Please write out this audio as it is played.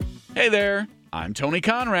Hey there, I'm Tony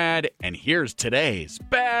Conrad, and here's today's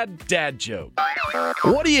bad dad joke.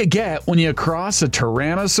 What do you get when you cross a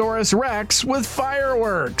Tyrannosaurus Rex with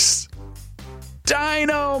fireworks?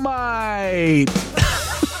 Dynamite!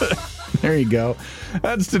 There you go.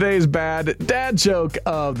 That's today's bad dad joke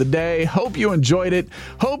of the day. Hope you enjoyed it.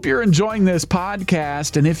 Hope you're enjoying this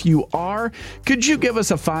podcast. And if you are, could you give us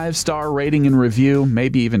a 5-star rating and review?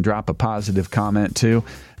 Maybe even drop a positive comment too.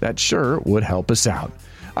 That sure would help us out.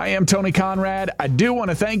 I am Tony Conrad. I do want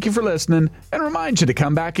to thank you for listening and remind you to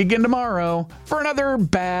come back again tomorrow for another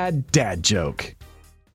bad dad joke.